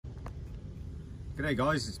G'day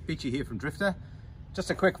guys, it's Peachy here from Drifta. Just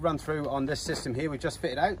a quick run through on this system here we've just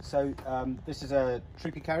fitted out. So this is a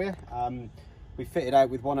Troopy carrier. We fitted out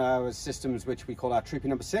with one of our systems which we call our Troopy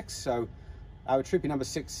number 6. So our Troopy number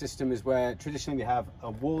 6 system is where traditionally we have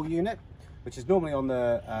a wall unit, which is normally on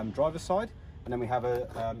the driver's side, and then we have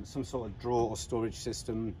some sort of drawer or storage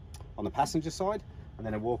system on the passenger side, and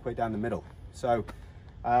then a walkway down the middle. So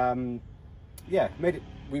yeah,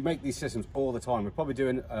 we make these systems all the time. We're probably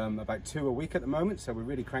doing about 2 a week at the moment, so we're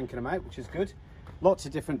really cranking them out, which is good. Lots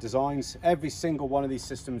of different designs. Every single one of these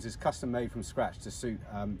systems is custom made from scratch to suit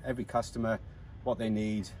every customer, what they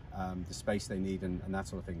need, the space they need, and that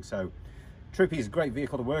sort of thing. So Troopy is a great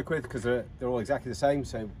vehicle to work with because they're all exactly the same.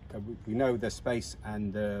 So we know the space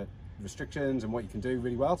and the restrictions and what you can do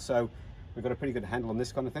really well. So we've got a pretty good handle on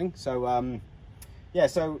this kind of thing. So yeah,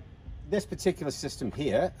 so this particular system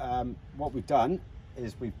here, what we've done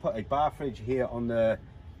is we've put a bar fridge here on the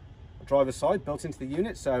driver's side built into the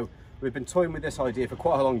unit. So we've been toying with this idea for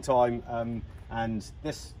quite a long time, and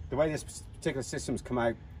the way this particular system's come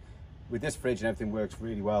out with this fridge and everything works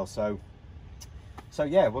really well. So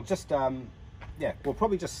yeah, we'll just we'll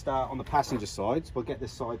probably just start on the passenger side. We'll get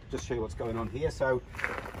this side, just show you what's going on here. So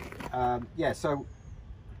yeah, so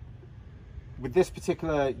with this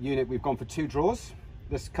particular unit we've gone for 2 drawers.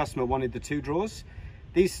 This customer wanted the 2 drawers.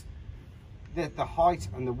 The height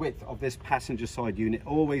and the width of this passenger side unit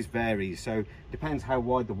always varies, so depends how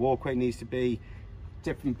wide the walkway needs to be.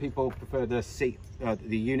 Different people prefer the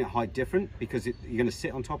unit height different because you're going to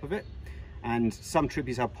sit on top of it, and some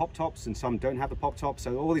Troopies have pop tops and some don't have the pop top,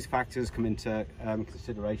 so all these factors come into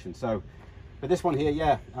consideration. So but this one here,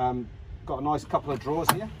 yeah, got a nice couple of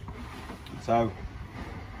drawers here. So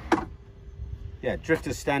yeah,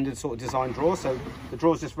 Drifta's standard sort of design drawer. So the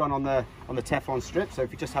drawers just run on the Teflon strip. So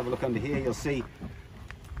if you just have a look under here, you'll see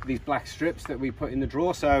these black strips that we put in the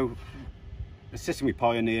drawer. So the system we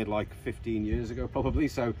pioneered like 15 years ago probably,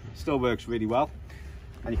 so still works really well.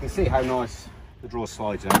 And you can see how nice the drawer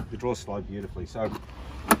slides out. The drawers slide beautifully. So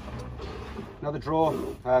another drawer,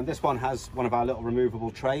 this one has one of our little removable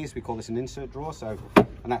trays. We call this an insert drawer. So,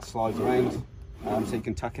 and that slides around, so you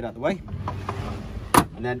can tuck it out the way.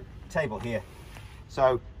 And then table here.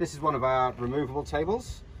 So this is one of our removable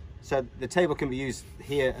tables. So the table can be used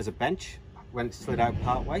here as a bench when it's slid out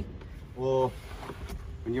part way, or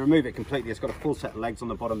when you remove it completely, it's got a full set of legs on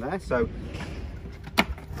the bottom there. So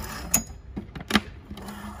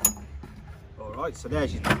all right, so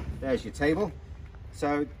there's your table.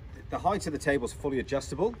 So the height of the table is fully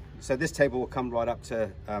adjustable. So this table will come right up to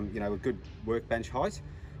you know, a good workbench height,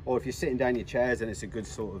 or if you're sitting down your chairs, then it's a good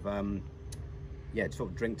sort of yeah, sort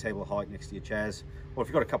of drink table height next to your chairs. Or if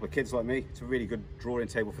you've got a couple of kids like me, it's a really good drawing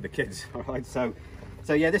table for the kids. All right, so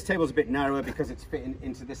yeah, this table's a bit narrower because it's fitting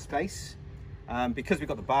into this space. Because we've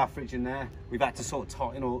got the bar fridge in there, we've had to sort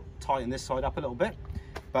of tighten this side up a little bit.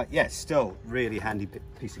 But yeah, still really handy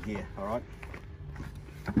piece of gear. All right.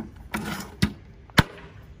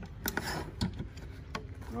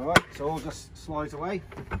 All right, so all just slides away,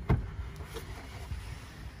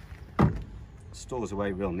 stores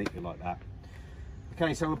away real neatly like that.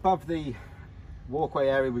 Okay, so above the walkway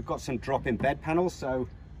area, we've got some drop-in bed panels. So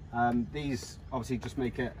these obviously just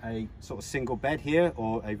make it a sort of single bed here,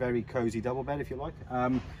 or a very cozy double bed if you like.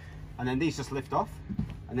 And then these just lift off.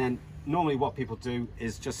 And then normally what people do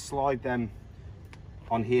is just slide them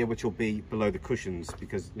on here, which will be below the cushions,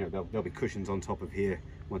 because you know there'll be cushions on top of here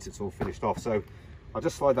once it's all finished off. So I'll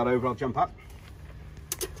just slide that over, I'll jump up.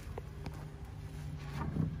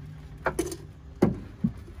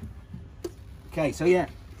 Okay, so yeah,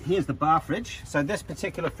 here's the bar fridge. So this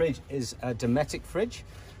particular fridge is a Dometic fridge.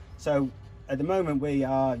 So at the moment we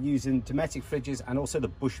are using Dometic fridges and also the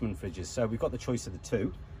Bushman fridges. So we've got the choice of the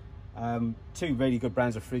 2. 2 really good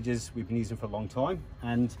brands of fridges we've been using for a long time.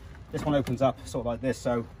 And this one opens up sort of like this.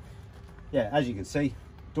 So yeah, as you can see,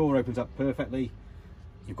 door opens up perfectly.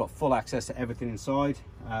 You've got full access to everything inside.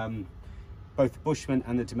 Both the Bushman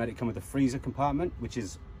and the Dometic come with a freezer compartment, which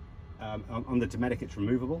is on the Dometic it's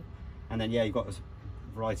removable. And then yeah, you've got a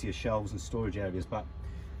variety of shelves and storage areas, but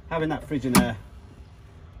having that fridge in there,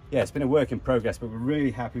 yeah, it's been a work in progress, but we're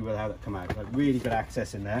really happy with how that come out. Like really good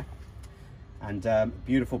access in there, and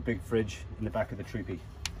beautiful big fridge in the back of the Troopy.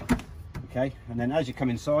 Okay, and then as you come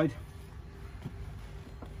inside,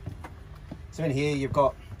 so in here you've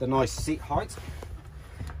got the nice seat height,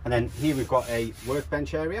 and then here we've got a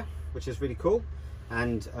workbench area, which is really cool,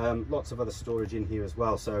 and lots of other storage in here as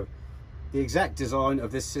well. So the exact design of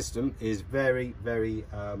this system is very, very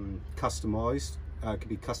customized, can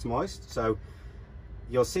be customized. So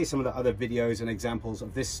you'll see some of the other videos and examples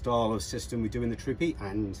of this style of system we do in the Troopy,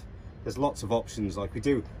 and there's lots of options. Like we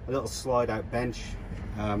do a little slide out bench.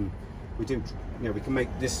 We do, you know, we can make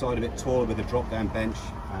this side a bit taller with a drop down bench,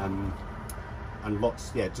 and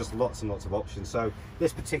lots, yeah, just lots and lots of options. So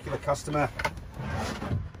this particular customer,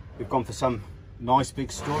 we've gone for some nice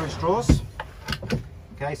big storage drawers.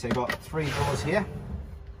 Okay, so you've got 3 drawers here.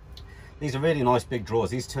 These are really nice big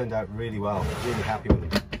drawers. These turned out really well, really happy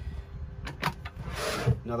with them.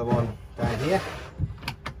 Another one down here.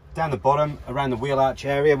 Down the bottom, around the wheel arch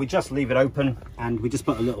area, we just leave it open and we just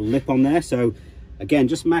put a little lip on there. So again,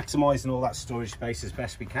 just maximizing all that storage space as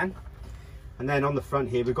best we can. And then on the front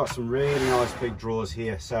here, we've got some really nice big drawers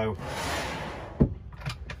here. So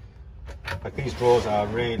like these drawers are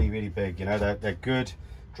really, really big. You know, they're good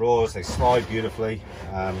drawers. They slide beautifully.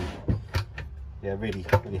 Yeah, really,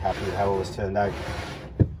 really happy with how all this turned out.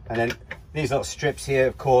 And then these little strips here,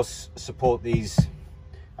 of course, support these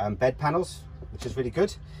bed panels, which is really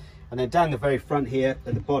good. And then down the very front here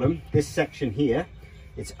at the bottom, this section here,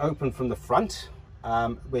 it's open from the front,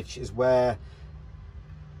 which is where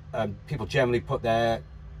people generally put their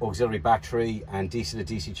auxiliary battery and DC to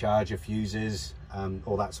DC charger, fuses,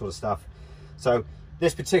 all that sort of stuff. So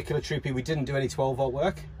this particular Troopy, we didn't do any 12 volt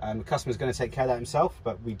work. The customer's going to take care of that himself,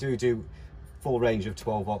 but we do full range of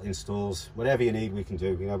 12 volt installs. Whatever you need, we can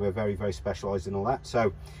do. You know, we're very, very specialized in all that.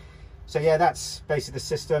 So yeah, that's basically the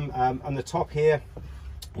system. On the top here,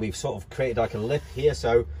 we've sort of created like a lip here,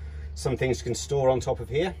 so some things can store on top of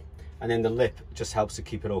here, and then the lip just helps to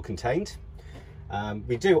keep it all contained.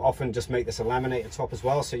 We do often just make this a laminated top as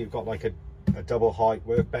well, so you've got like a double height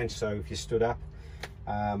workbench, so if you stood up.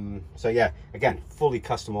 So yeah, again, fully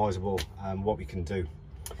customizable, what we can do.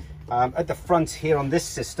 At the front here on this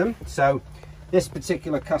system, so this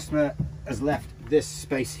particular customer has left this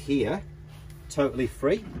space here totally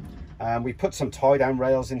free. We put some tie down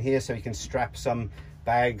rails in here so you can strap some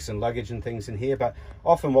bags and luggage and things in here, but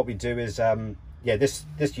often what we do is yeah, this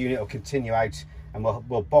unit will continue out, and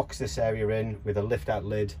we'll box this area in with a lift out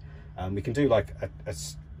lid. We can do like a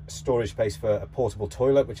storage space for a portable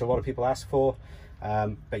toilet, which a lot of people ask for.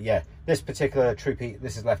 But yeah, this particular Troopy,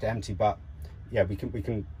 this is left empty, but yeah, we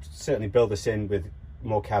can certainly build this in with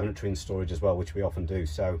more cabinetry and storage as well, which we often do.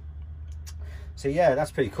 So yeah, that's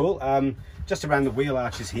pretty cool. Just around the wheel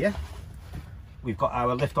arches here, we've got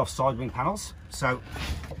our lift off side wing panels. So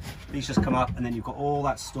these just come up, and then you've got all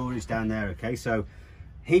that storage down there. Okay, so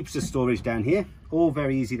heaps of storage down here, all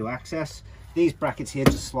very easy to access. These brackets here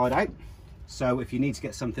just slide out, so if you need to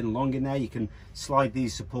get something long in there, you can slide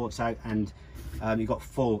these supports out, and you've got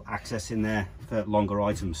full access in there for longer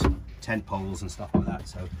items, tent poles and stuff like that.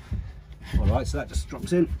 So all right, so that just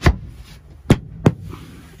drops in,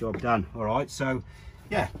 job done. All right, so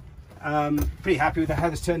yeah, pretty happy with how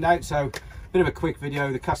this turned out. So bit of a quick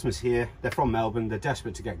video. The customer's here, they're from Melbourne, they're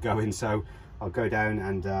desperate to get going, so I'll go down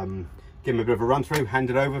and give them a bit of a run through, hand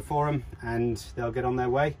it over for them, and they'll get on their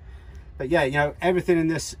way. But yeah, you know, everything in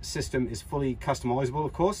this system is fully customizable,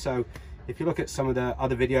 of course. So if you look at some of the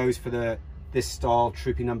other videos for this style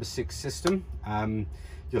Troopy number 6 system,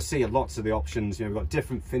 you'll see lots of the options. You know, we've got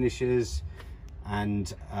different finishes,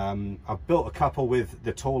 and I've built a couple with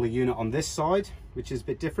the taller unit on this side, which is a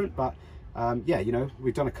bit different, but yeah, you know,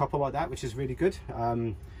 we've done a couple like that, which is really good.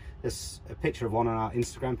 There's a picture of one on our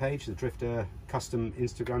Instagram page, the Drifta custom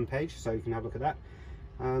Instagram page, so you can have a look at that.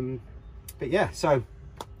 But yeah, so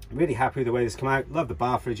really happy with the way this come out. Love the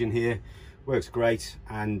bar fridge in here, works great.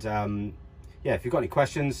 And yeah, if you've got any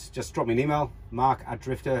questions, just drop me an email,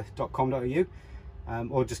 mark@drifta.com.au,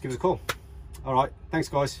 or just give us a call. All right, thanks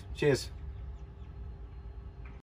guys, cheers.